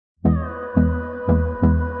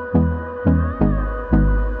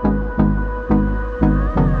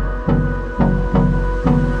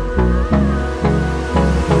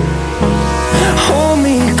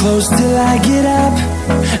close till I get up.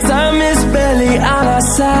 Time is barely on our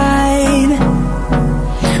side.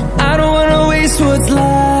 I don't wanna waste what's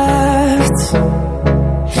left.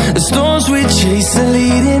 The storms we chase are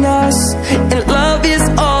leading us, and love is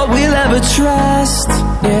all we'll ever trust.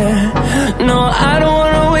 Yeah, no, I don't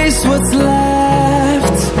wanna waste what's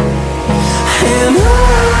left. And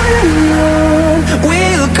on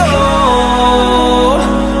we'll go,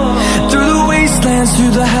 through the wastelands,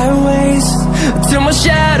 through the highways, till my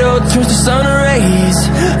shadow turns to sun rays.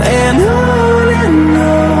 And on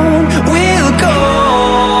we'll go,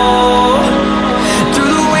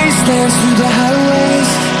 through the wastelands, through the highways,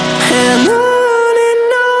 and on we'll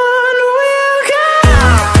go.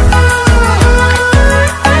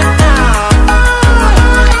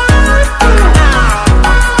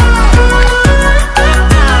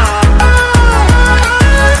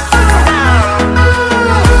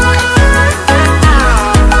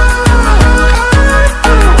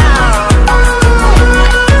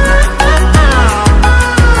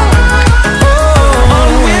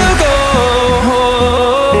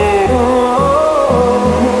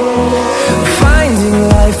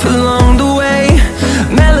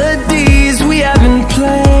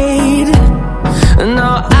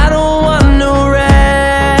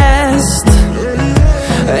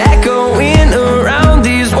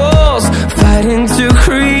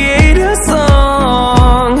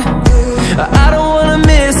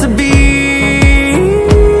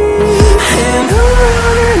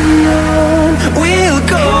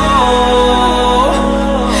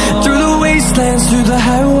 Through the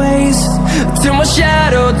highways, till my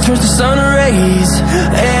shadow turns to sun rays.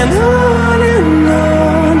 And on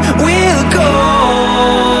we'll go,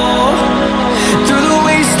 through the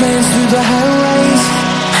wastelands, through the highways,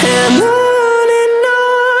 and on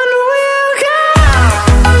we'll go.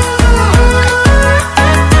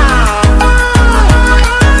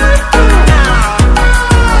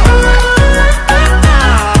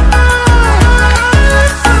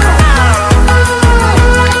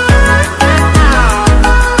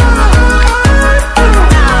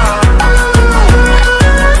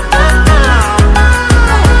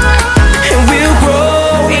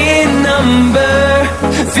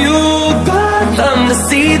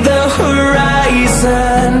 See the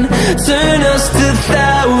horizon, turn us to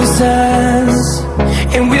thousands,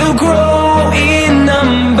 and we'll grow in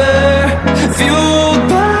number, fueled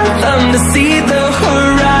by them. To see the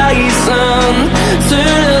horizon,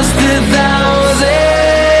 turn us to thousands,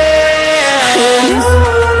 and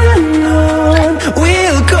on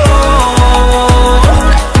we'll go,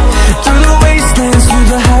 through the wastelands, through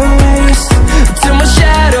the highways, till my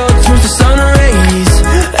shadow turns to sun rays.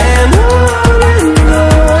 And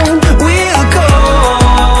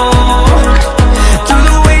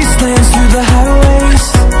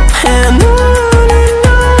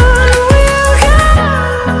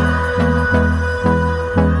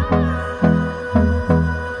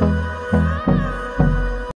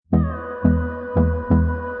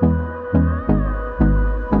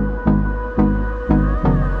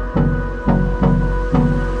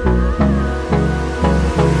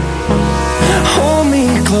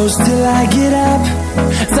close till I get up.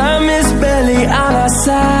 Time is barely on our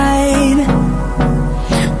side.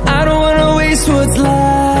 I don't wanna waste what's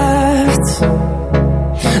left.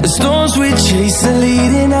 The storms we chase are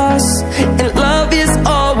leading us, and love is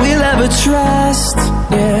all we'll ever trust.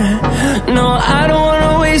 Yeah, no, I don't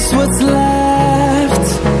wanna waste what's left.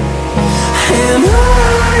 And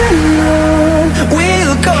on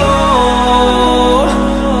we'll go,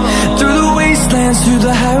 through the wastelands, through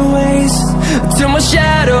the highways, till my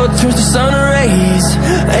shadow turns to sun rays.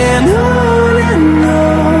 And on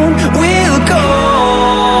we'll go,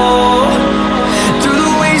 through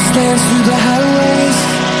the wastelands, through the highways,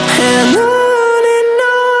 and on.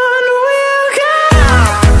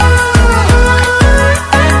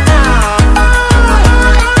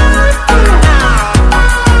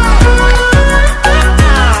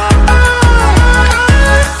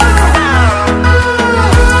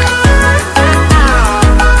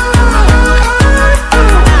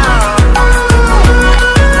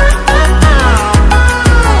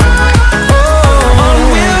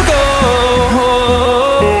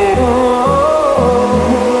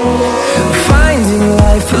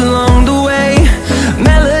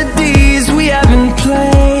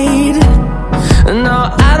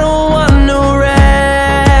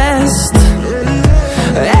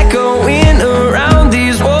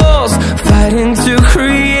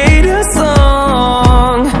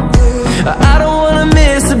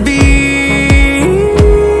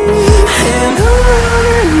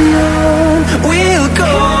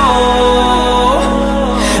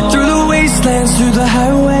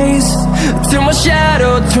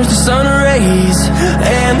 sun rays.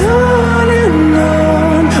 And on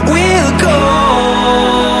we'll go,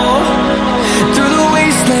 through the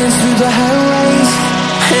wastelands, through the highways.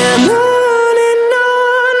 And on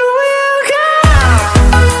we'll go.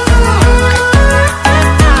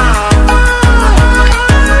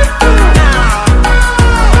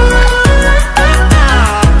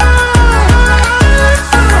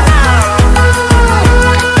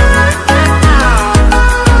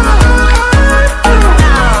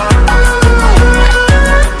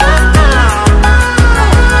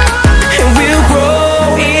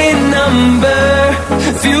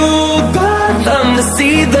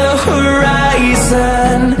 See the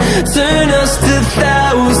horizon, turn us to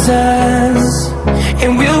thousands,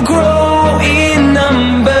 and we'll grow in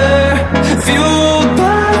number, fueled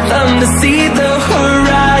by them. To see the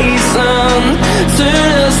horizon, turn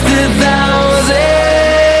us to thousands,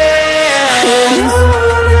 and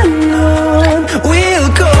on we'll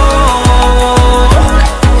go,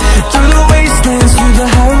 through the wastelands, through the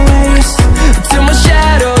highways, till my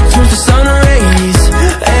shadow turns to sun rays.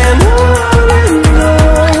 And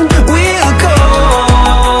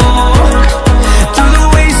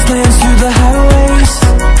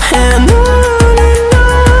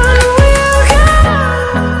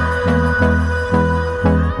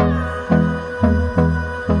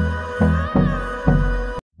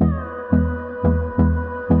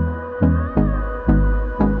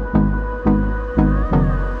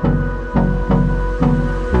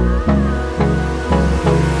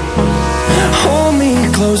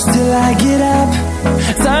close till I get up.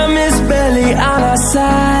 Time is barely on our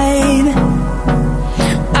side.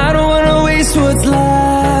 I don't wanna waste what's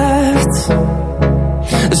left.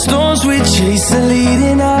 The storms we chase are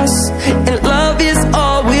leading us, and love is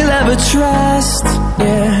all we'll ever trust.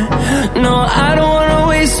 Yeah, no, I don't wanna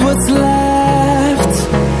waste what's left.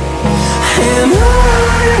 And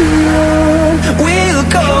on we'll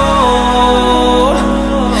go,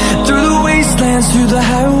 through the wastelands, through the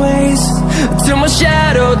highways, till my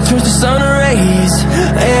shadow turns to sun rays.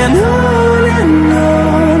 And on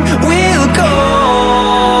we'll go,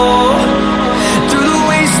 through the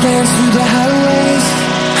wastelands, through the highways.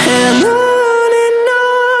 And on